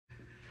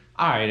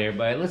All right,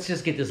 everybody, let's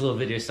just get this little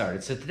video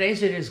started. So today's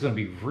video is going to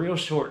be real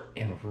short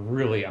and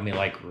really,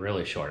 like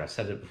really short. I've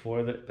said it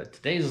before, but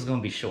today's is going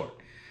to be short.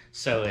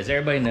 So as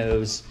everybody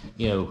knows,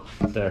 you know,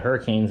 the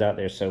hurricane's out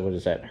there. So what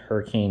is that?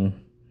 Hurricane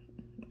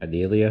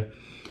Idalia.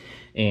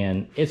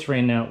 And it's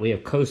raining out. We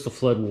have coastal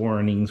flood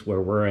warnings where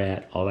we're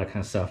at, all that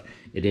kind of stuff.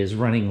 It is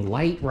running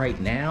light right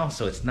now,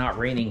 so it's not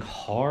raining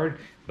hard,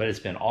 but it's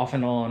been off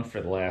and on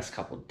for the last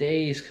couple of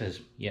days because,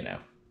 you know,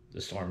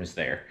 the storm is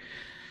there.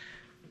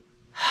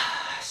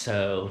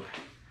 So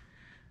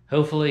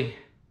hopefully,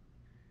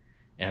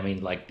 I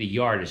mean, like the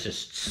yard is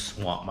just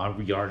swamp. My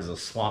yard is a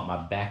swamp.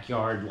 My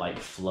backyard like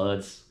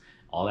floods,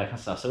 all that kind of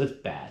stuff. So it's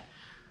bad.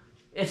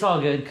 It's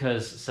all good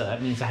because so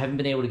that means I haven't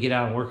been able to get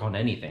out and work on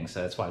anything.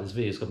 So that's why this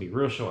video is going to be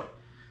real short.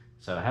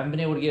 So I haven't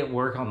been able to get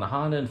work on the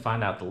Honda and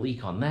find out the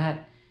leak on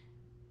that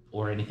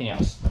or anything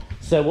else.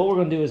 So what we're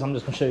going to do is I'm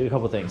just going to show you a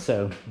couple things.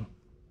 So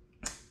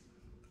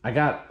I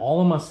got all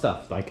of my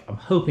stuff. Like I'm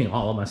hoping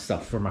all of my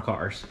stuff for my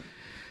cars.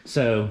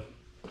 So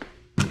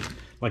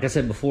like I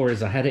said before,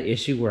 is I had an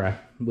issue where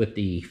with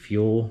the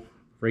fuel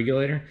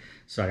regulator.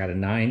 So I got a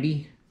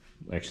 90.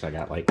 Actually, I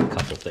got like a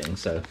couple things.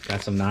 So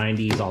got some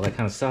 90s, all that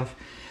kind of stuff.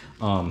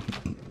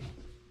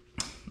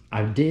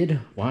 I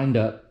did wind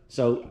up,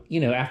 so, you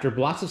know, after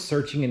lots of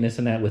searching and this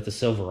and that with the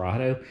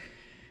Silverado,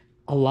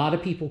 a lot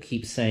of people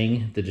keep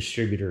saying the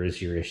distributor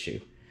is your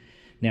issue.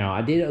 Now,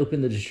 I did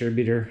open the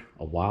distributor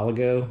a while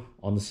ago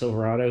on the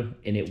Silverado,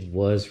 and it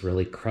was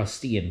really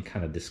crusty and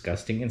kind of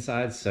disgusting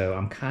inside. So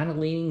I'm kind of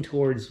leaning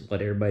towards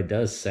what everybody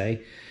does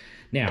say.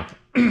 Now,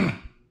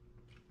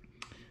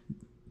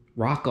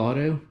 Rock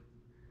Auto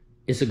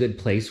is a good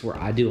place where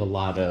I do a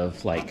lot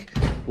of, like,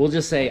 we'll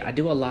just say I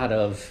do a lot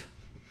of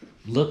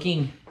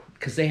looking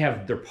because they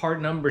have their part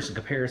numbers and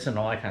comparison and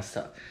all that kind of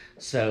stuff.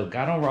 So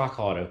got on Rock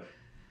Auto,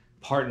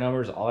 part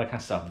numbers, all that kind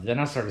of stuff. Then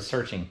I started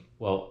searching.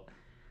 Well,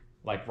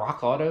 like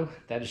Rock Auto,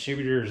 that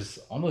distributor is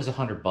almost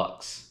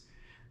 $100.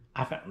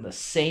 I found the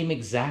same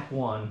exact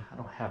one. I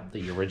don't have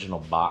the original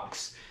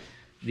box.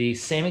 The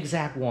same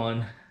exact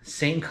one,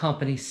 same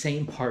company,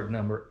 same part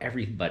number,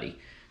 everybody.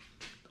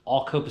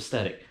 All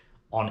copacetic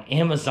on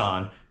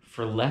Amazon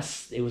for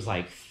less. It was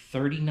like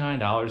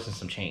 $39 and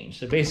some change.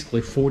 So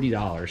basically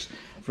 $40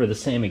 for the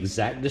same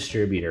exact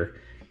distributor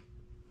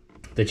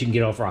that you can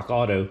get off Rock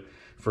Auto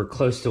for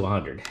close to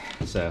 100.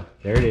 So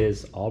there it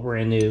is, all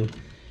brand new.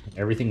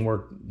 Everything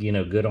worked, you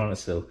know, good on it.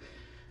 So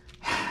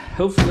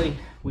hopefully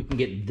we can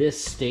get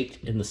this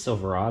staked in the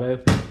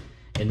Silverado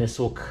and this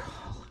will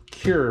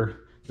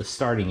cure the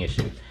starting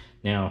issue.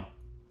 Now,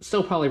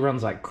 still probably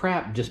runs like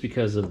crap just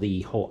because of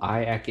the whole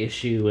IAC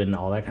issue and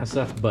all that kind of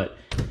stuff. But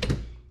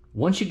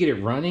once you get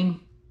it running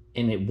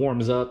and it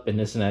warms up and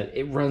this and that,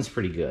 it runs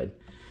pretty good.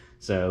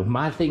 So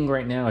my thing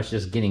right now is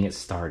just getting it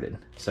started.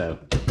 So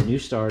new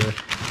starter,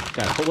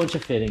 got a whole bunch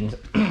of fittings.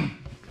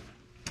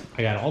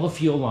 I got all the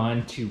fuel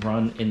line to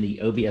run in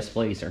the OBS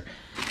Blazer.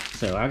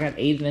 So I got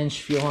 1/8"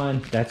 fuel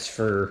line. That's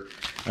for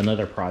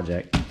another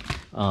project.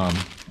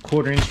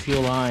 1/4"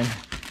 fuel line,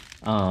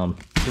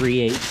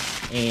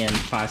 3/8 and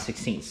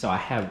 5/16. So I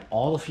have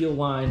all the fuel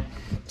line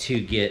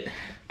to get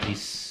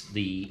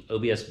the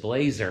OBS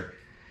Blazer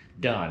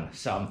done.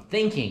 So I'm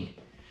thinking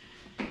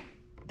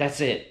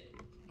that's it.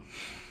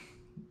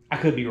 I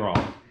could be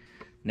wrong.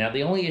 Now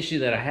the only issue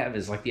that I have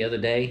is like the other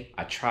day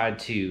I tried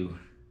to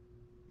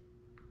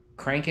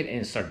crank it and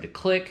it started to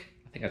click.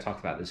 I think I talked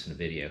about this in a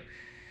video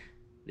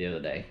the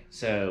other day.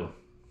 So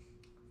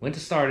went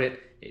to start it,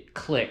 it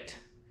clicked,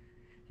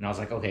 and I was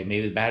like, okay,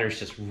 maybe the battery's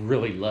just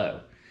really low.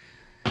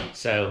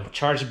 So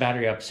charged the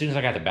battery up. As soon as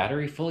I got the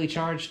battery fully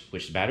charged,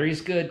 which the battery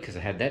is good because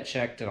I had that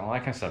checked and all that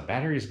kind of stuff.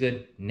 Battery is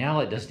good. Now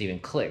it doesn't even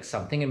click. So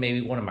I'm thinking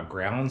maybe one of my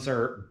grounds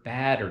are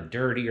bad or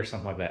dirty or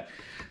something like that.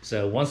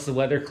 So once the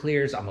weather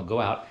clears, I'm gonna go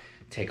out,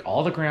 take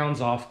all the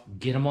grounds off,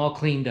 get them all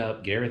cleaned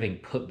up, get everything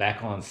put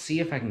back on, see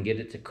if I can get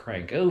it to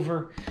crank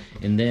over.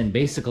 And then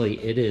basically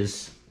it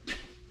is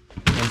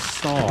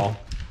install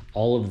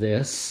all of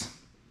this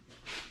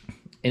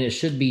and it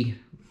should be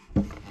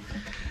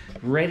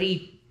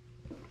ready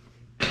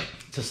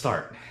to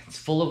start. It's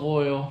full of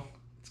oil,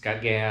 it's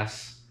got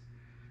gas.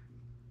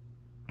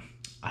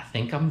 I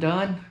think I'm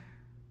done.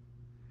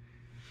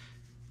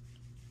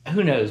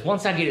 Who knows?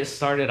 Once I get it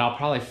started, I'll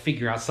probably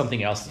figure out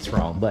something else that's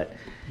wrong, but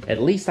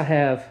at least I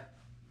have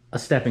a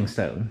stepping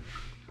stone.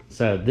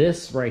 So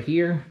this right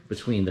here,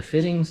 between the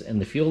fittings and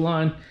the fuel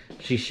line,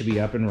 she should be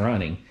up and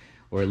running,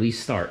 or at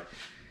least start.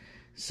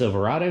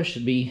 Silverado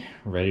should be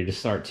ready to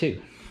start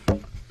too.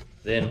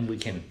 Then we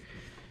can,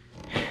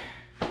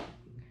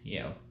 you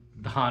know,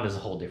 the Honda's a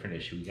whole different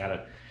issue. We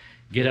gotta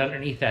get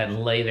underneath that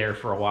and lay there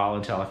for a while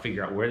until I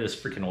figure out where this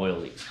freaking oil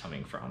leak's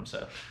coming from.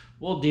 So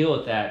we'll deal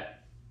with that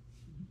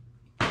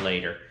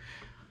later.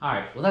 All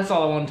right, well, that's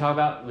all I want to talk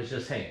about was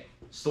just, hey,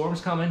 storm's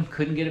coming.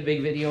 Couldn't get a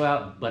big video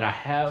out, but I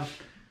have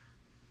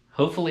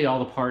hopefully all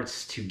the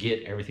parts to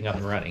get everything up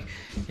and running.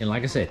 And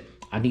like I said,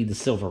 I need the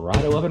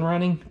Silverado up and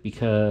running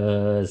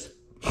because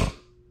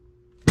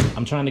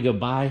I'm trying to go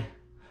buy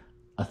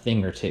a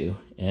thing or two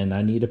and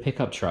I need a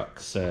pickup truck.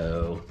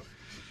 So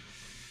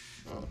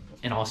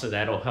And also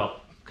that'll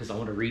help because I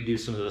want to redo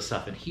some of the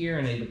stuff in here,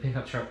 and I need the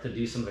pickup truck to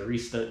do some of the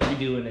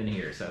redoing in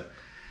here. So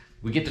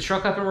we get the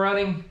truck up and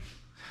running,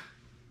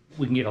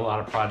 we can get a lot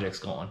of projects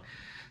going.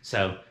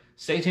 So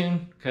stay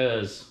tuned,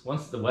 because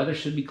once the weather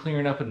should be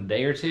clearing up in a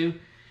day or two,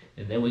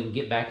 and then we can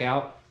get back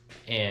out.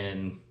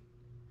 And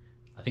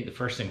I think the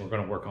first thing we're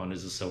going to work on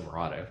is the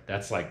Silverado.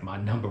 That's like my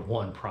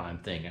 #1 prime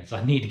thing. And so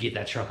I need to get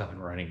that truck up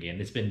and running again.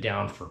 It's been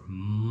down for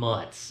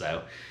months.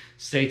 So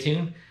stay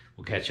tuned.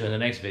 We'll catch you in the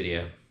next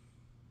video.